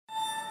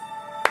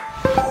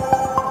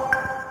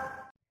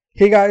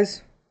Hey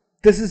guys,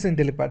 this is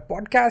IntelliPad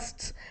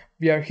Podcasts.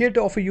 We are here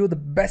to offer you the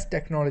best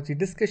technology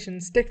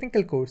discussions,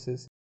 technical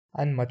courses,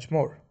 and much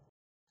more.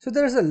 So,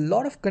 there is a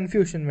lot of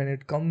confusion when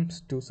it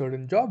comes to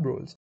certain job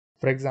roles.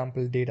 For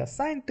example, data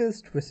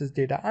scientist versus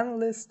data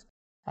analyst,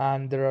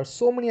 and there are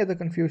so many other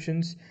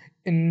confusions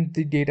in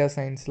the data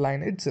science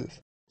line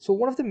itself. So,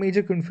 one of the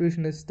major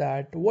confusion is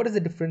that what is the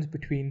difference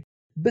between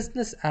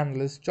business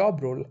analyst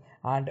job role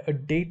and a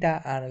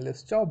data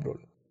analyst job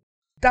role?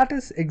 That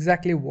is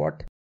exactly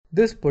what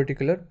this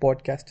particular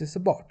podcast is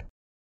about.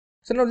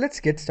 So now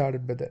let's get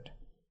started with it.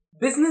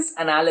 Business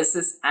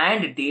analysis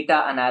and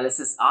data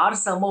analysis are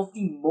some of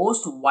the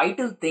most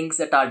vital things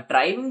that are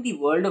driving the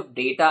world of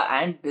data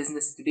and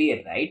business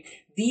today, right?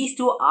 These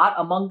two are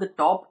among the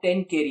top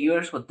 10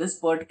 careers for this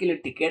particular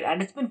decade,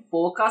 and it's been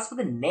forecast for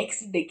the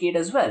next decade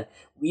as well.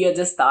 We are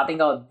just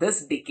starting out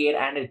this decade,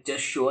 and it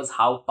just shows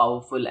how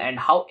powerful and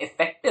how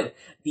effective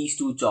these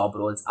two job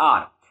roles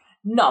are.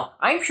 Now,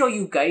 I'm sure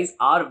you guys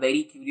are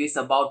very curious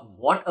about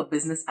what a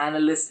business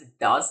analyst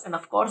does, and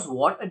of course,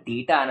 what a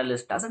data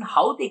analyst does, and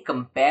how they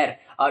compare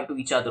to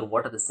each other.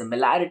 What are the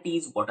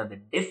similarities? What are the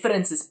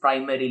differences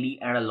primarily,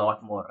 and a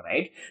lot more,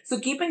 right? So,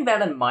 keeping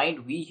that in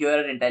mind, we here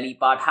at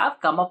IntelliPart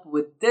have come up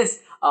with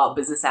this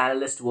business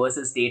analyst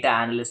versus data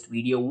analyst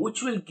video,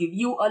 which will give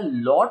you a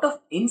lot of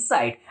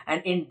insight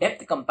and in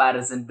depth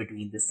comparison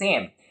between the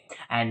same.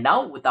 And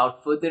now,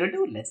 without further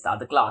ado, let's start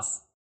the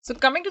class. So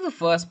coming to the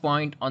first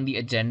point on the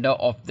agenda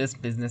of this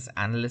business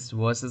analyst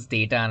versus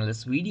data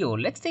analyst video,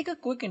 let's take a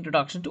quick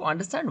introduction to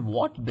understand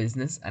what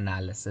business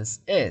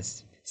analysis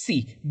is.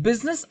 See,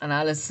 business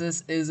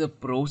analysis is a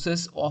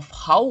process of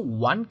how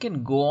one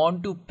can go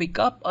on to pick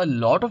up a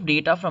lot of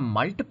data from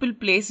multiple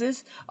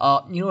places,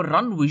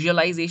 run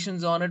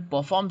visualizations on it,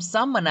 perform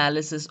some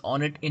analysis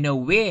on it in a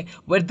way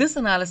where this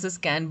analysis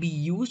can be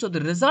used or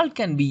the result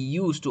can be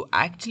used to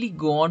actually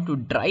go on to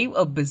drive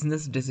a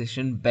business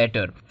decision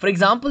better. For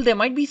example, there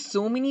might be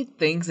so many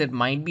things that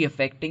might be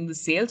affecting the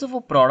sales of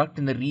a product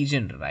in the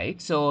region,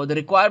 right? So the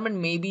requirement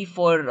may be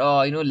for,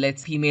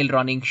 let's female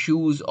running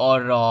shoes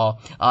or,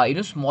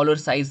 smaller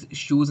size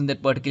shoes in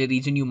that particular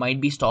region. You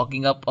might be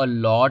stocking up a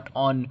lot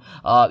on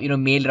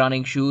male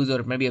running shoes,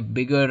 or maybe a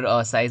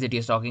bigger size that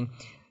you're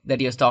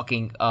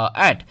stocking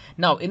at.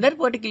 Now, in that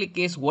particular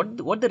case, what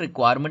the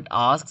requirement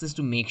asks is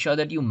to make sure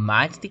that you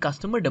match the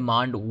customer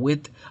demand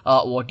with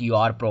what you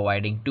are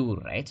providing to,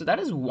 right? So that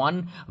is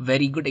one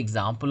very good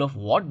example of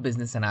what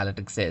business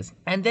analytics is.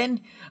 And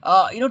then,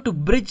 to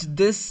bridge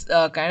this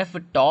kind of a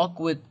talk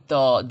with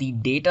the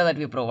data that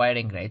we're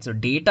providing, right? So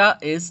data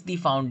is the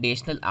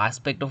foundational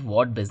aspect of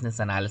what business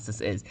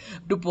analysis is.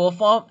 To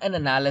perform an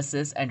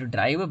analysis and to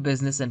drive a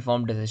business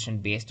informed decision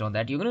based on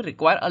that, you're going to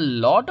require a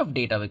lot of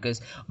data, because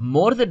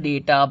more the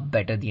data,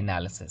 better the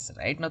analysis,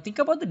 right? Now think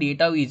about the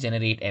data we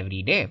generate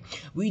every day.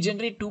 We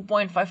generate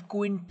 2.5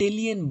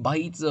 quintillion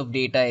bytes of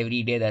data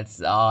every day. That's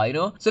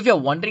so if you're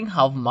wondering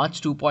how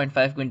much 2.5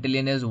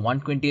 quintillion is,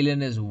 1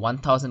 quintillion is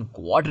 1000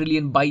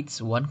 quadrillion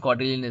bytes, 1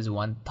 quadrillion is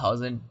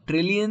 1000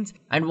 trillions,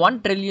 and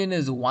 1 trillion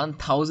is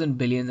 1000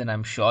 billions, and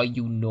I'm sure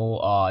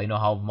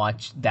how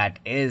much that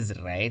is,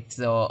 right?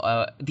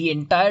 So the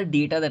entire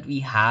data that we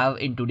have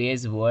in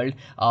today's world,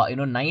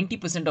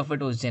 90% of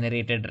it was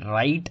generated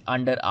right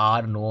under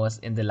our nose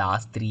in the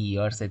last 3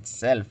 years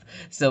itself.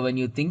 So when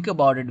you think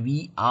about it,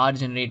 we are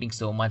generating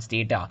so much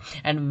data,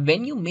 and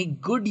when you make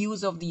good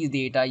use of these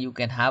data, you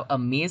can have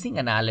amazing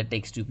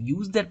analytics to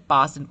use that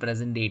past and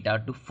present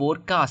data to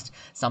forecast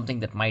something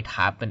that might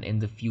happen in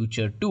the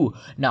future too.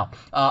 Now,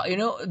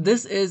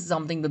 this is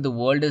something that the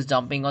world is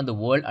jumping on. The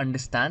world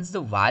understands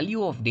the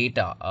value of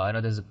data.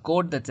 There's a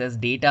quote that says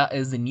data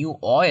is the new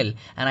oil,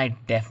 and I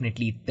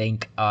definitely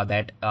think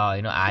that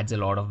adds a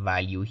lot of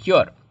value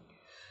here.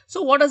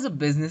 So what does a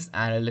business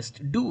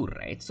analyst do,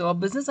 right? So a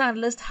business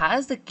analyst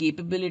has the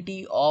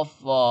capability of,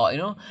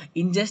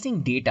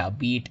 ingesting data,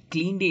 be it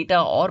clean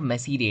data or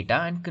messy data,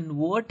 and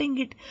converting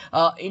it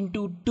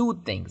into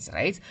two things,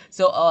 right?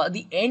 So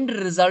the end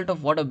result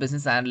of what a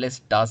business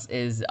analyst does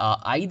is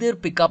either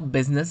pick up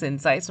business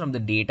insights from the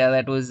data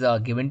that was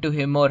given to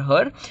him or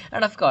her,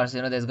 and of course,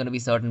 there's going to be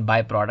certain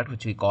byproduct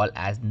which we call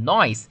as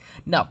noise.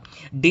 Now,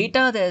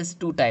 data, there's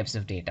two types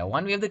of data.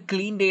 One, we have the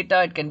clean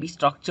data. It can be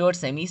structured,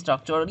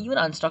 semi-structured, or even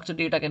unstructured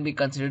data can be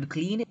considered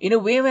clean in a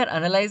way where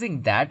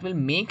analyzing that will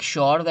make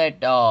sure that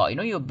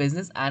your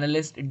business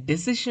analyst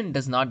decision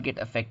does not get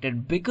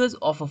affected because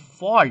of a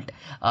fault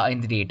in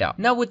the data.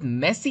 Now, with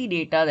messy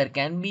data, there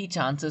can be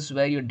chances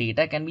where your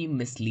data can be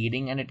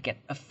misleading, and it can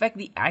affect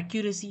the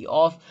accuracy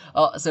of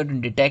a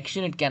certain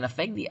detection. It can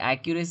affect the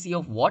accuracy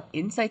of what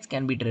insights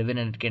can be driven,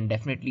 and it can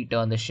definitely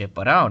turn the ship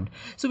around.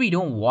 So we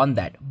don't want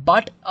that.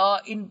 But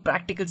in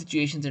practical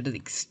situations, it is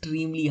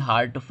extremely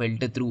hard to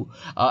filter through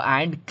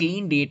and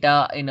clean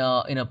data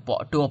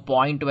to a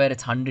point where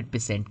it's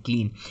 100%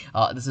 clean.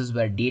 This is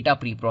where data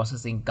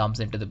pre-processing comes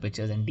into the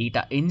pictures, and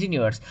data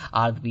engineers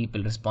are the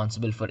people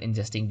responsible for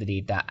ingesting the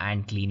data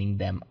and cleaning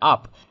them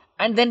up.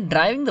 And then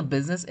driving the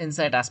business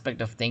insight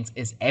aspect of things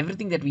is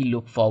everything that we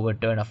look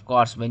forward to. And of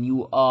course, when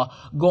you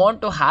go on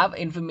to have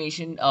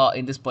information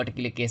in this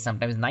particular case,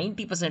 sometimes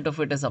 90% of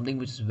it is something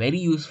which is very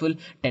useful,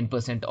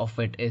 10% of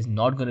it is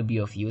not going to be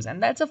of use,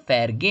 and that's a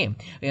fair game.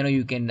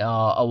 You can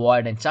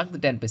avoid and chuck the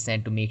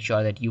 10% to make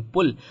sure that you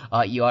pull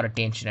your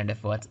attention and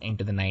efforts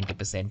into the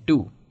 90%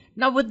 too.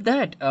 Now, with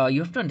that,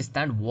 you have to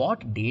understand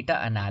what data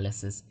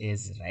analysis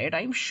is, right?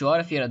 I'm sure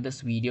if you're at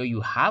this video,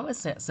 you have a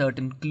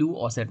certain clue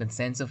or certain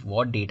sense of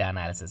what data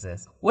analysis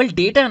is. Well,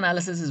 data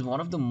analysis is one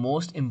of the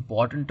most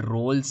important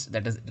roles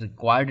that is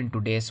required in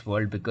today's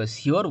world, because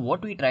here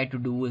what we try to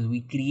do is we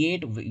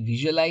create,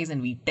 visualize,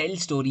 and we tell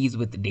stories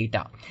with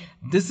data.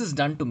 This is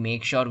done to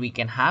make sure we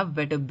can have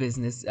better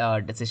business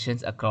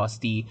decisions across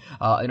the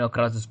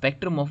across the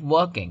spectrum of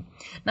working.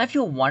 Now, if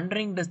you're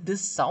wondering, does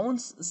this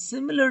sounds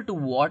similar to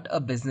what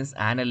a business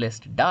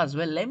analyst does?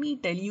 Well, let me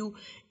tell you,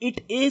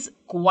 it is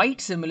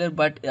quite similar,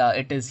 but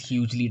it is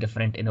hugely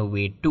different in a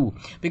way too.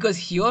 Because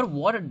here,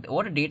 what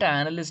a data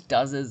analyst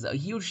does is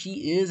he or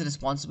she is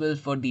responsible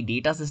for the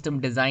data system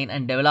design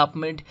and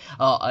development.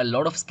 A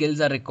lot of skills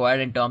are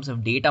required in terms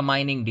of data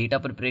mining, data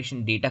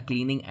preparation, data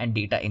cleaning, and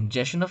data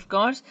ingestion, of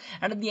course.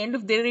 And at the end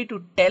of the day,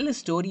 to tell a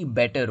story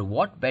better,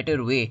 what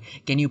better way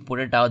can you put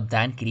it out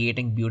than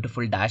creating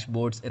beautiful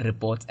dashboards,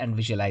 reports, and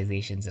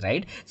visualizations,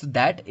 right? So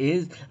that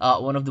is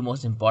one of the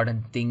most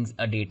important things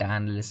a data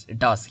analyst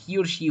does. He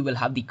or she will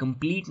have the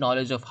complete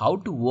knowledge of how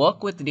to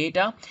work with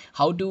data,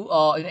 how to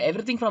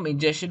everything from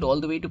ingestion all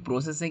the way to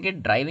processing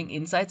it, driving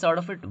insights out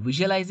of it,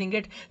 visualizing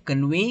it,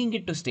 conveying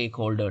it to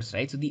stakeholders,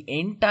 right? So the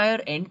entire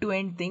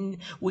end-to-end thing,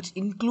 which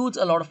includes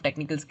a lot of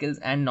technical skills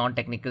and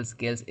non-technical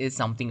skills, is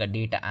something a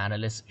data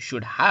analyst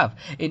should have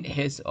in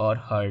his or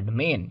her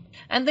domain.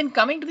 And then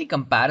coming to the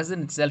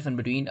comparison itself in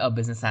between a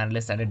business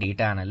analyst and a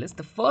data analyst,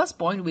 the first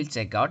point we'll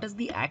check out is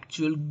the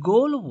actual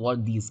goal of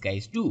what these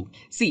guys do.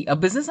 See, a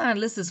business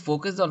analyst is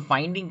focused on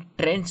finding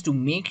trends to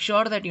make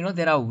sure that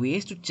there are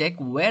ways to check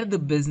where the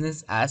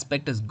business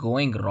aspect is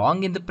going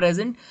wrong in the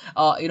present,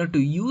 to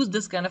use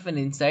this kind of an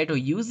insight or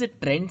use the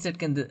trends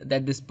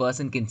that this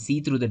person can see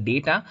through the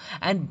data,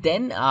 and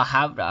then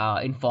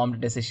have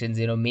informed decisions,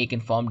 make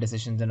informed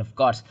decisions, and of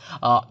course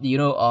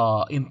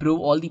improve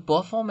all the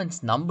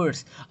performance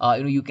numbers.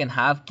 You can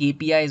have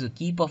KPIs or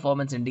key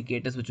performance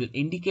indicators which will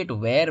indicate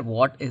where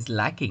what is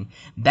lacking,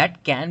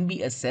 that can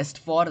be assessed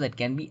for, that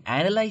can be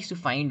analyzed to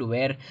find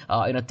where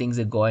things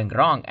are going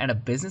wrong, and a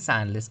business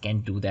analyst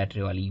can do that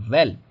really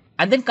well.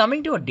 And then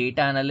coming to a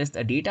data analyst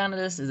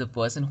is a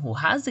person who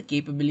has the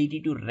capability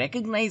to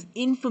recognize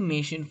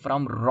information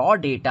from raw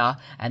data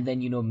and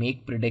then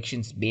make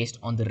predictions based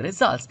on the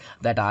results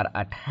that are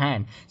at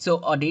hand. So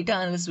a data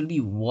analyst will be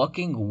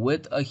working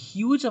with a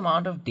huge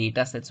amount of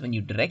data sets when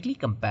you directly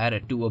compare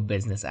it to a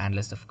business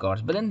analyst, of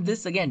course. But then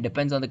this again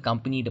depends on the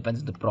company, depends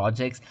on the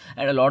projects,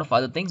 and a lot of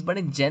other things. But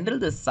in general,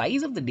 the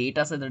size of the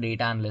data set the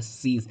data analyst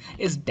sees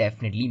is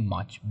definitely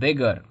much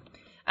bigger.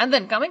 And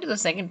then coming to the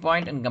second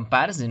point in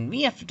comparison,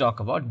 we have to talk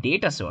about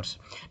data source.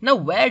 Now,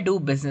 where do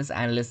business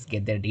analysts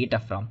get their data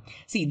from?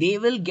 See, they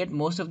will get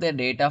most of their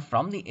data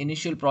from the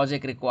initial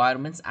project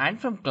requirements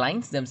and from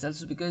clients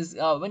themselves, because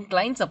when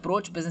clients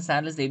approach business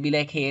analysts, they'll be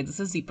like, hey, this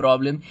is the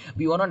problem.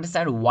 We want to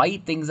understand why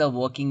things are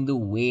working the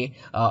way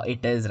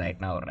it is right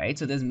now, right?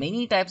 So there's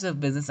many types of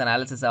business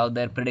analysis out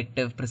there: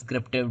 predictive,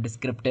 prescriptive,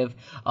 descriptive,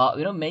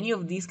 many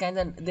of these kinds,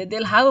 and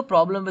they'll have a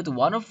problem with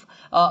one of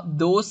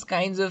those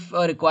kinds of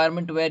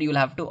requirement where you'll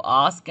have to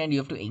ask and you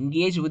have to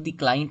engage with the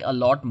client a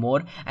lot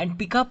more and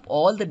pick up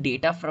all the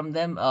data from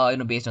them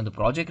based on the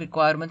project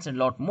requirements and a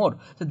lot more.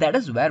 So that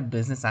is where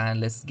business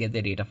analysts get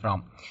their data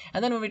from.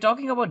 And then when we're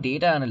talking about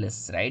data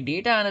analysts, right,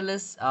 data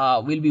analysts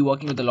will be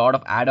working with a lot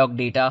of ad hoc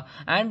data.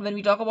 And when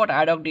we talk about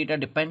ad hoc data,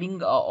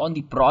 depending on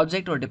the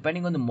project or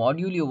depending on the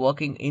module you're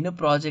working in a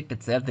project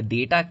itself, the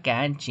data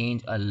can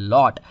change a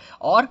lot,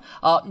 or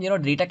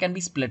data can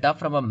be split up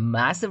from a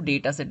massive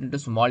data set into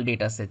small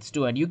data sets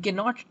too, and you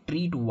cannot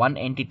treat one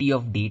entity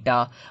of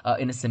data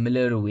in a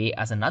similar way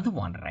as another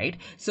one, right?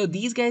 So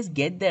these guys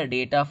get their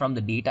data from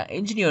the data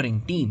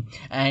engineering team,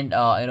 and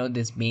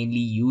this mainly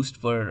used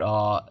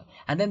for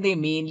and then they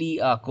mainly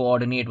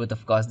coordinate with,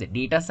 of course, the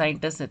data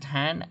scientists at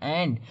hand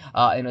and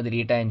the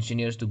data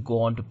engineers to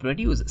go on to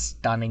produce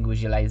stunning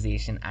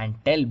visualization and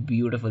tell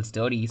beautiful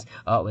stories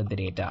with the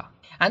data.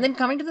 And then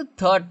coming to the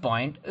third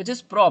point, which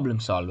is problem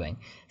solving.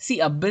 See,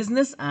 a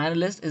business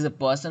analyst is a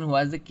person who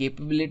has the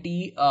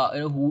capability,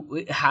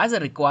 who has a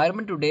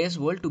requirement in today's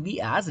world to be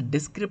as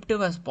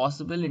descriptive as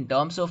possible in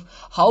terms of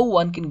how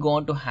one can go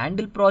on to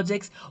handle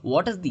projects,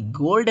 what is the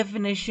goal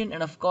definition,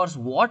 and of course,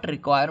 what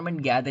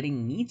requirement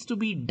gathering needs to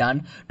be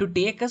done to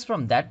take us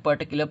from that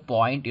particular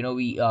point.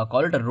 We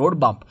call it a road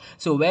bump.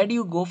 So where do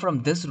you go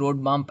from this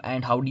road bump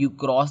and how do you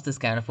cross this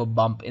kind of a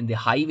bump in the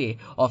highway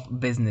of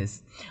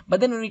business? But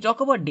then when we talk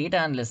about data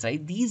analysts,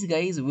 right, these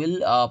guys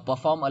will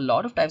perform a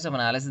lot of types of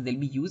analysis. They'll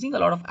be using a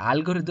lot of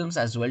algorithms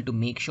as well to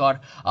make sure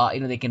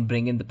they can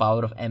bring in the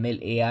power of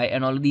ML, AI,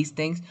 and all of these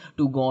things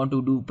to go on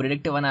to do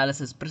predictive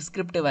analysis,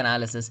 prescriptive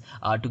analysis,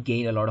 to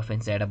gain a lot of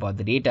insight about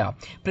the data.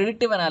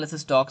 Predictive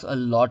analysis talks a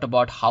lot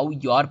about how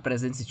your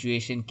present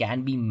situation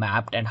can be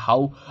mapped and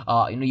how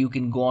you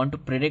can go on to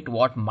predict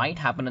what might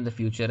happen in the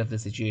future if the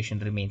situation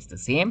remains the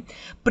same.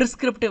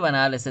 Prescriptive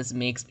analysis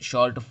makes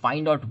sure to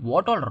find out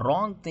what all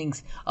wrong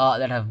things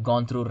that have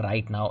gone through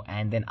right now,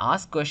 and then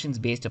ask questions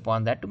based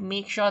upon that to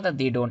make sure that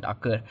they don't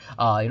occur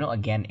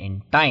again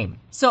in time.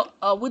 So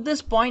with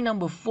this point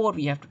number 4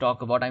 we have to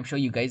talk about, I'm sure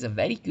you guys are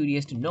very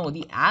curious to know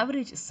the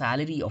average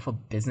salary of a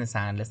business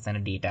analyst and a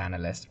data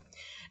analyst.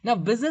 Now,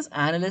 business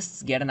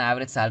analysts get an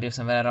average salary of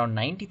somewhere around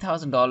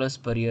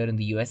 $90,000 per year in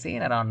the USA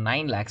and around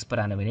 9 lakhs per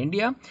annum in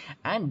India.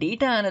 And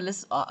data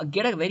analysts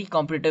get a very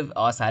competitive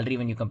salary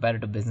when you compare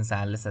it to business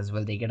analysts as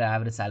well. They get an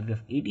average salary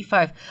of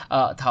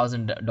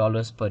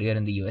 $85,000 per year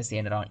in the USA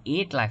and around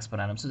 8 lakhs per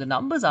annum. So the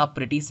numbers are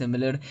pretty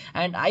similar.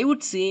 And I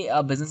would say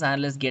a business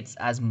analyst gets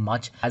as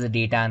much as a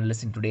data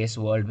analyst in today's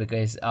world,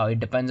 because it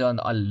depends on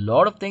a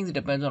lot of things. It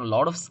depends on a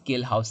lot of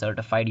skill, how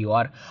certified you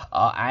are,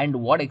 and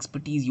what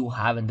expertise you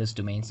have in this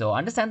domain. So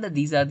understand that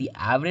these are the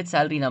average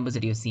salary numbers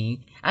that you're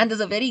seeing, and there's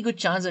a very good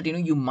chance that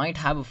you might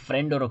have a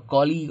friend or a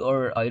colleague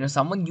or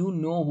someone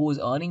who is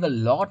earning a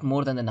lot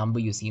more than the number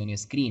you see on your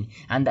screen.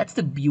 And that's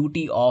the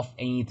beauty of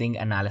anything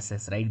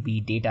analysis, right? Be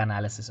it data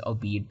analysis or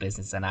be it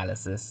business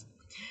analysis.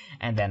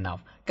 And then now,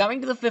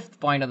 coming to the 5th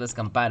point of this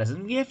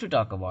comparison, we have to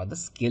talk about the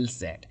skill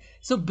set.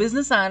 So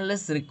business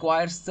analysts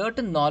require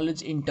certain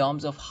knowledge in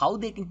terms of how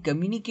they can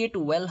communicate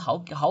well,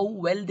 how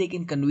well they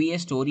can convey a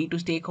story to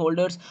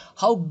stakeholders,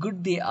 how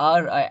good they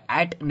are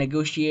at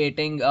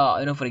negotiating,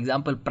 for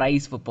example,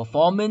 price for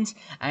performance,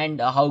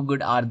 and how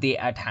good are they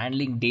at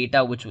handling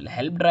data which will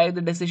help drive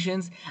the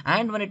decisions.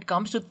 And when it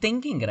comes to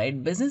thinking,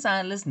 right, business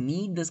analysts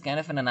need this kind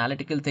of an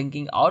analytical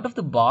thinking, out of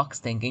the box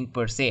thinking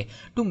per se,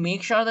 to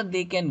make sure that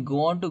they can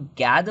go on to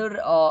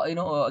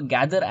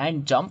gather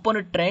and jump on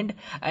a trend,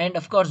 and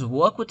of course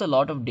work with a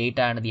lot of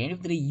data, and at the end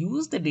of the day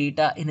use the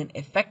data in an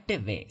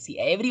effective way. See,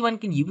 everyone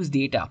can use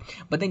data,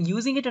 but then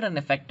using it in an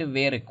effective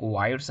way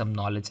requires some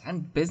knowledge,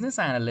 and business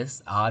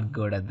analysts are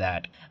good at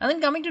that. And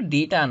then coming to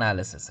data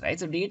analysis, right,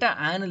 so data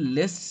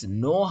analysts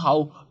know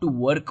how to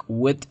work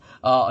with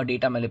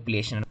data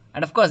manipulation,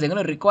 and of course they're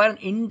going to require an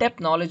in-depth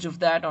knowledge of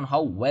that, on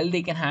how well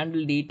they can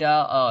handle data,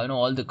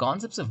 all the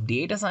concepts of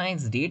data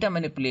science, data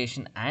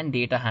manipulation, and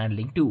data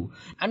handling too.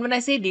 And when I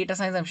say data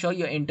science, I'm sure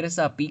your interests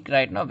are peaked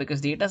right now,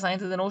 because data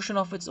science is an ocean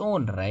of its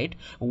own, right?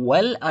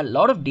 Well, a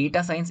lot of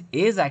data science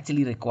is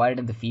actually required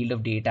in the field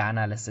of data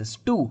analysis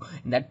too.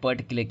 In that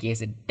particular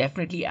case, it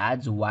definitely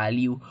adds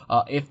value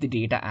if the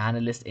data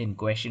analyst in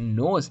question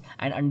knows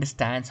and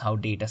understands how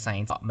data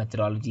science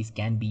methodologies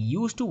can be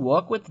used to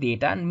work with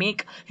data and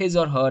make his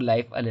or her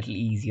life a little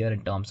easier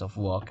in terms of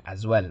work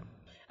as well.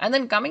 And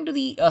then coming to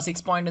the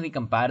 6th point of the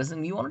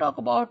comparison, we want to talk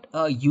about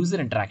user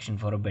interaction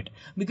for a bit,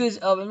 because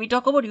when we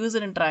talk about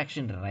user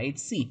interaction, right,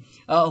 see,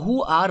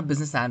 who are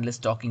business analysts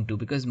talking to?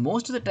 Because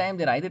most of the time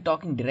they're either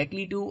talking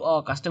directly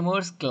to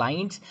customers,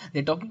 clients,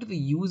 they're talking to the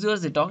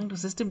users, they're talking to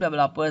system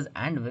developers,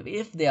 and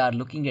if they are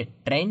looking at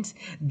trends,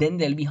 then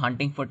they'll be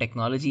hunting for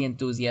technology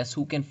enthusiasts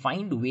who can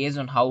find ways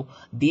on how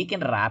they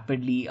can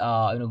rapidly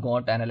go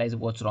on to analyze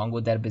what's wrong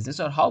with their business,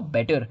 or how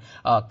better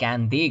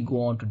can they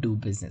go on to do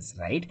business,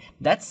 right?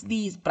 That's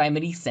the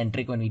primary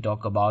centric when we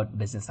talk about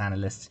business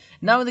analysts.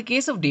 Now in the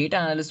case of data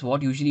analysts,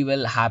 what usually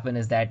will happen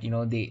is that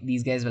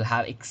these guys will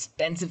have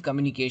extensive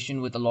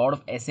communication with a lot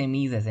of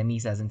SMEs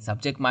as in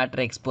subject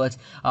matter experts.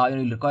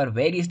 You'll require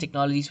various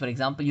technologies. For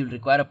example, you'll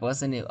require a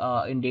person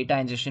in data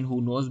ingestion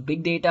who knows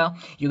big data.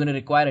 You're going to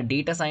require a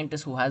data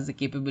scientist who has the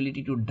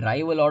capability to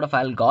drive a lot of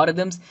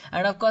algorithms,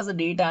 and of course the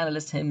data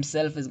analyst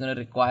himself is going to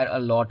require a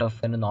lot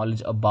of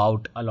knowledge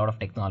about a lot of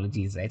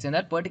technologies, right? So in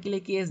that particular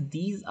case,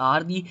 these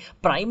are the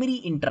primary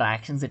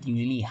interactions that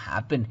usually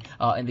happen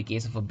in the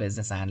case of a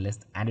business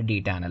analyst and a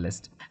data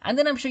analyst. And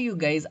then I'm sure you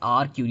guys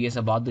are curious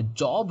about the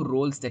job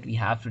roles that we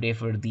have today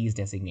for these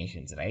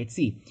designations, right?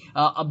 See,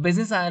 a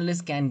business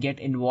analyst can get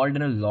involved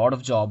in a lot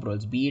of job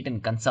roles, be it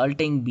in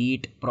consulting, be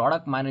it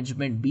product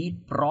management, be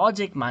it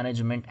project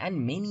management,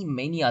 and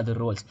many other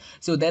roles.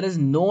 So there is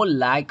no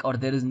lack, or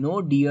there is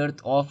no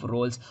dearth of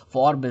roles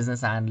for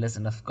business analysts,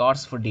 and of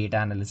course for data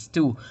analysts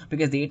too,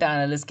 because data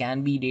analysts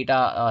can be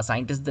data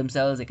scientists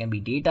themselves, they can be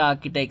data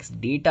architects,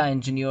 data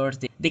engineers,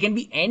 they can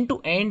be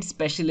end-to-end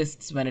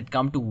specialists when it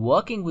comes to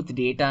working with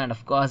data, and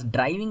of course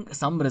driving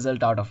some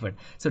result out of it.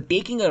 So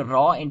taking a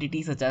raw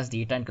entity such as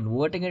data and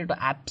converting it into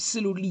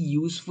absolutely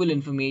useful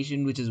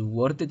information which is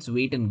worth its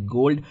weight in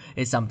gold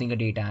is something a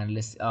data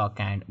analyst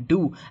can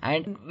do.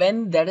 And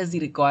when that is the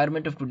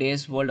requirement of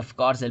today's world, of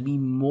course there'll be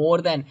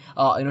more than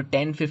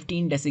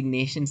 10-15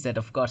 designations that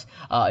of course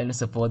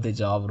support the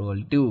job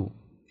role too.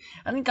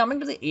 And then coming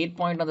to the 8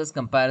 point on this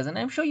comparison,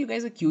 I'm sure you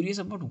guys are curious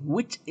about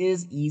which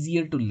is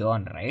easier to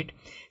learn, right?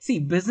 See,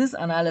 business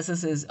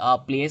analysis is a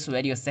place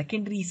where your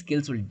secondary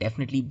skills will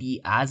definitely be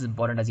as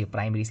important as your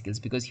primary skills,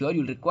 because here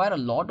you'll require a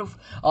lot of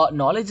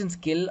knowledge and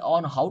skill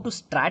on how to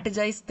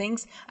strategize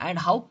things and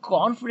how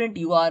confident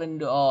you are in,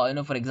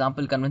 for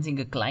example, convincing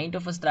a client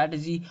of a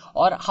strategy,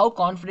 or how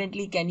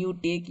confidently can you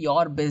take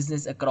your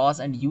business across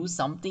and use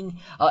something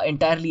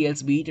entirely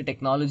else, be it a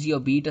technology or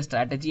be it a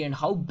strategy, and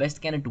how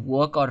best can it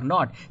work or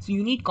not. So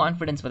you need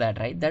confidence for that,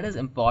 right? That is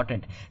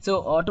important.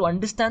 So to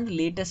understand the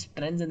latest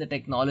trends in the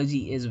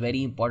technology is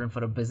very important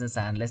for a business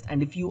analyst.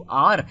 And if you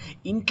are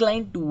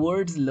inclined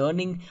towards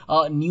learning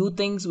new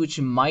things which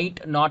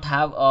might not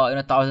have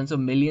thousands or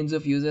millions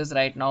of users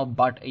right now,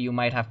 but you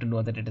might have to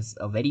know that it is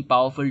a very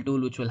powerful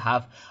tool which will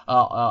have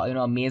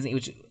amazing,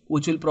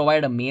 which will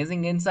provide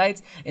amazing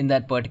insights. In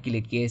that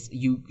particular case,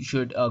 you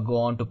should go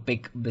on to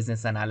pick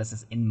business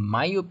analysis, in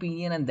my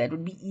opinion, and that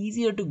would be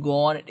easier to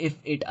go on if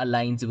it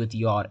aligns with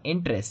your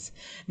interests.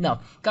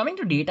 Now, coming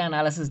to data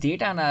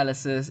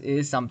analysis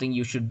is something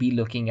you should be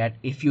looking at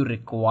if you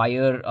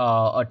require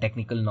a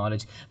technical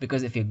knowledge,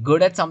 because if you're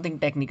good at something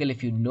technical,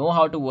 if you know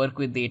how to work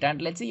with data,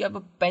 and let's say you have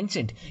a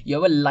penchant, you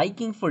have a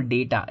liking for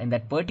data in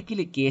that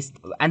particular case,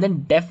 and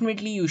then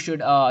definitely you should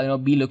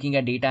be looking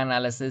at data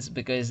analysis,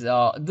 because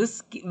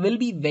this will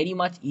be very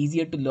much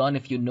easier to learn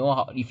if you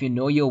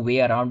know your way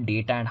around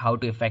data and how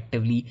to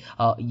effectively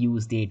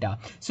use data.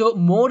 So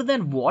more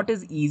than what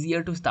is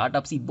easier to start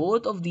up, see,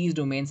 both of these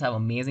domains have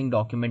amazing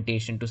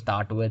documentation to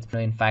start with.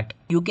 In fact,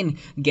 you can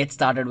get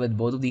started with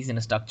both of these in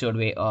a structured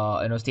way.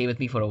 Stay with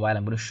me for a while,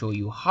 I'm going to show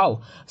you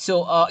how.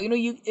 So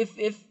you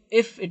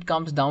if it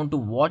comes down to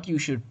what you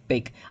should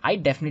pick, I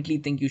definitely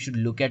think you should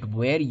look at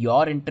where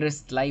your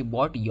interests lie,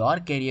 what your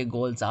career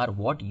goals are,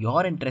 what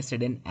you're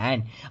interested in,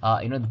 and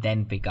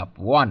then pick up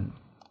one.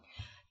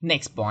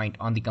 Next point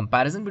on the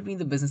comparison between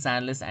the business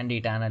analyst and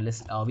data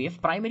analyst, we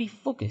have primary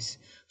focus.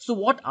 So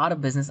what are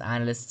business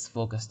analysts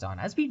focused on?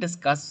 As we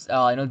discussed,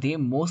 they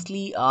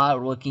mostly are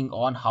working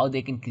on how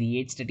they can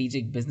create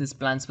strategic business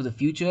plans for the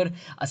future,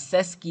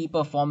 assess key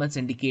performance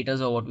indicators,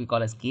 or what we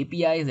call as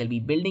KPIs. They'll be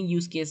building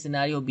use case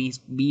scenario, be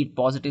it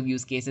positive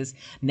use cases,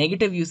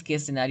 negative use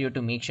case scenario,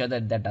 to make sure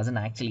that that doesn't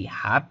actually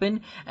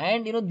happen.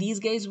 And these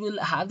guys will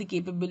have the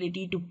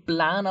capability to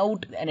plan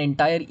out an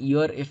entire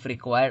year if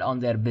required on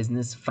their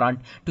business front,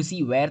 to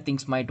see where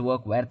things might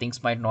work, where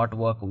things might not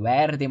work,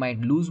 where they might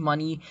lose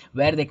money,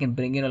 where they can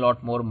bring in a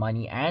lot more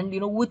money. And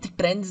with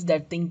trends,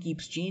 that thing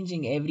keeps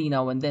changing every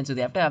now and then, so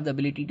they have to have the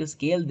ability to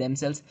scale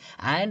themselves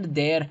and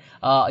their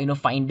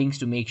findings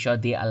to make sure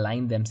they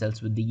align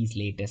themselves with these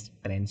latest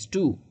trends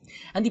too.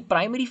 And the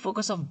primary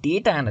focus of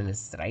data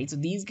analysts, right? So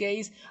these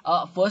guys,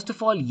 first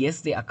of all,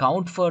 yes, they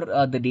account for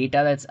the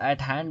data that's at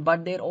hand,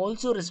 but they're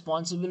also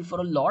responsible for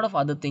a lot of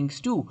other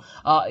things too.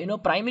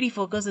 Primary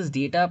focus is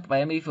data.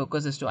 Primary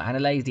focus is to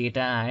analyze data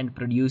and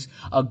produce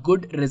a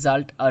good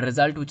result, a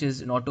result which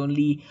is not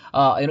only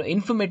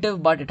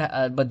informative, but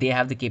but they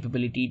have the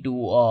capability to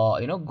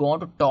go on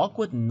to talk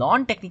with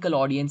non-technical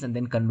audience and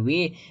then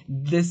convey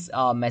this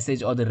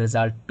message or the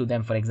result to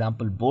them, for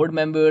example, board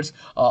members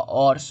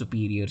or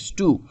superiors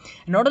too.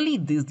 Not only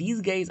this,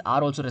 these guys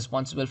are also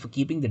responsible for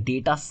keeping the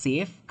data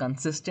safe,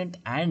 consistent,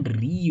 and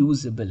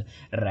reusable,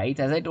 right?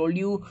 As I told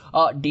you,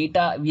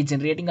 data, we're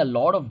generating a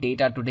lot of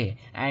data today,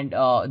 and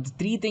the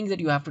three things that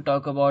you have to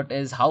talk about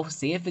is how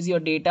safe is your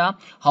data,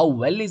 how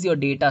well is your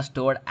data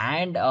stored,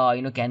 and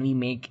can we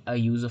make a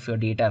use of your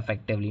data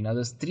effectively. Now,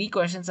 those three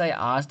questions I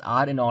asked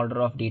are in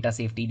order of data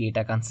safety,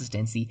 data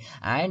consistency,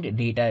 and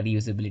data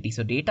reusability.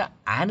 So data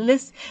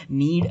analysts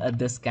need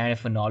this kind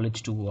of a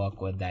knowledge to work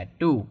with that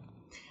too.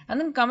 And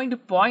then coming to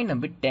point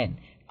number 10,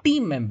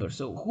 team members.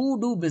 So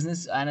who do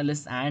business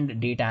analysts and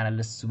data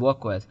analysts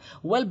work with?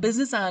 Well,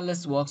 business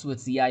analysts works with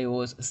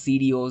CIOs,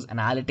 CDOs,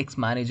 analytics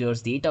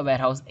managers, data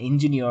warehouse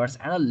engineers,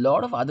 and a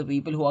lot of other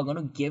people who are going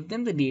to give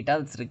them the data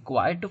that's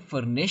required to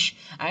furnish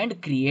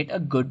and create a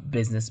good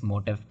business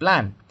motive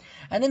plan.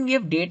 And then we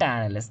have data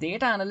analysts.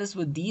 Data analysts,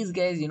 with these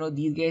guys,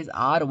 these guys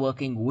are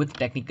working with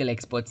technical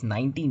experts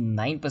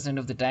 99%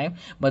 of the time.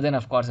 But then,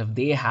 of course, if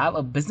they have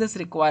a business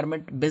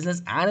requirement,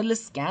 business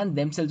analysts can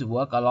themselves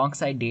work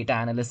alongside data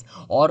analysts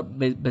or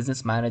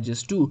business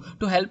managers too,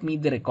 to help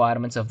meet the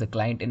requirements of the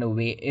client in a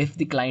way. If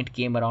the client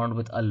came around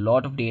with a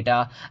lot of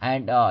data,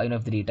 and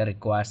if the data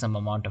requires some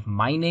amount of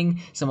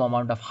mining, some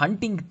amount of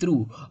hunting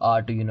through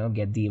to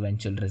get the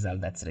eventual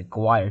result that's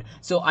required.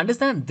 So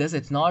understand this,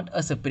 it's not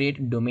a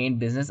separate domain.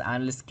 Business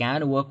analysts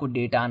can work with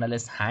data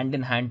analysts hand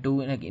in hand too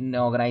in an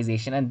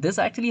organization, and this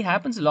actually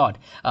happens a lot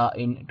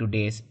in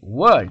today's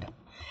world.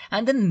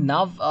 And then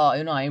now,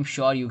 I am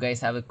sure you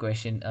guys have a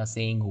question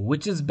saying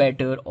which is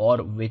better or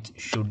which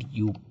should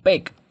you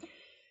pick.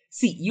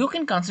 See, you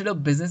can consider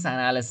business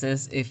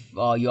analysis if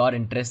your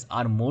interests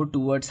are more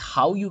towards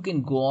how you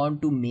can go on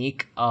to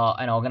make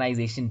an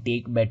organization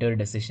take better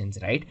decisions,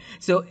 right?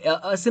 So,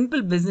 a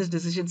simple business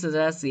decision such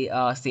as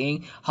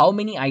saying how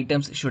many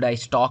items should I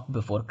stock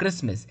before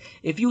Christmas.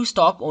 If you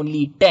stock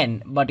only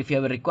 10, but if you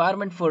have a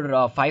requirement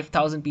for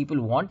 5,000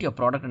 people want your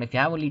product, and if you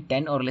have only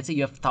 10, or let's say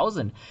you have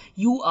 1,000,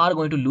 you are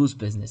going to lose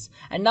business.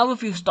 And now,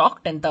 if you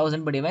stock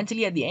 10,000, but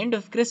eventually at the end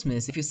of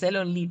Christmas, if you sell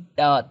only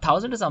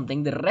 1,000 or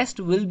something, the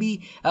rest will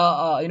be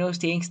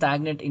staying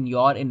stagnant in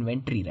your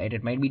inventory, right?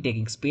 It might be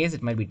taking space,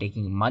 it might be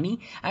taking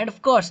money, and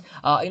of course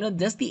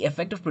just the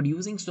effect of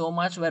producing so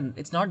much when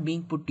it's not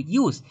being put to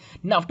use.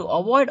 Now, to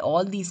avoid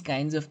all these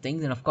kinds of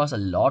things, and of course a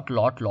lot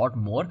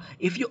more,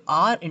 if you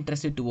are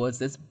interested towards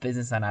this,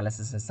 business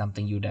analysis is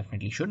something you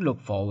definitely should look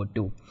forward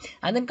to.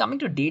 And then coming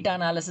to data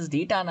analysis,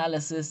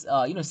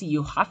 see,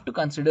 you have to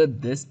consider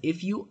this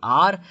if you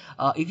have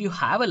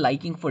a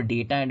liking for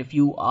data, and if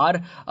you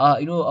are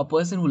a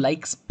person who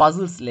likes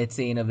puzzles, let's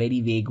say, in a very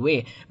vague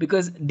way,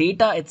 because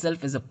data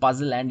itself is a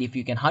puzzle, and if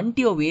you can hunt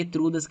your way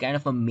through this kind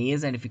of a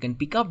maze, and if you can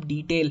pick up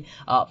detail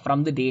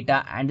from the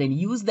data and then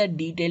use that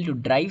detail to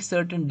drive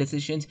certain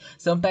decisions,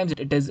 sometimes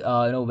it is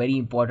very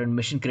important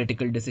mission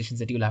critical decisions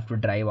that you'll have to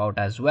drive out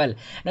as well.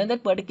 Now, in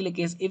that particular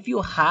case, if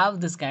you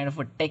have this kind of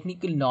a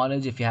technical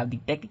knowledge, if you have the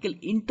technical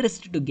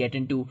interest to get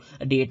into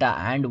data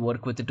and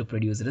work with it to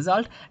produce a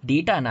result,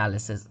 data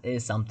analysis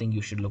is something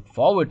you should look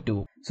forward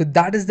to. So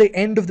that is the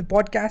end of the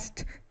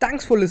podcast.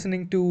 Thanks for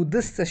listening to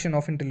this session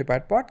of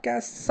IntelliPad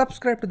Podcast.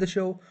 Subscribe to the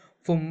show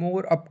for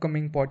more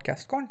upcoming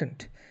podcast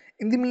content.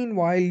 In the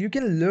meanwhile, you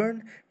can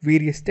learn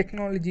various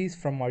technologies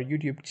from our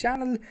YouTube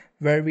channel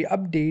where we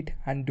update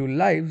and do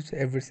lives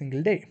every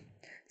single day.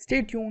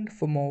 Stay tuned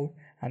for more,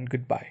 and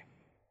goodbye.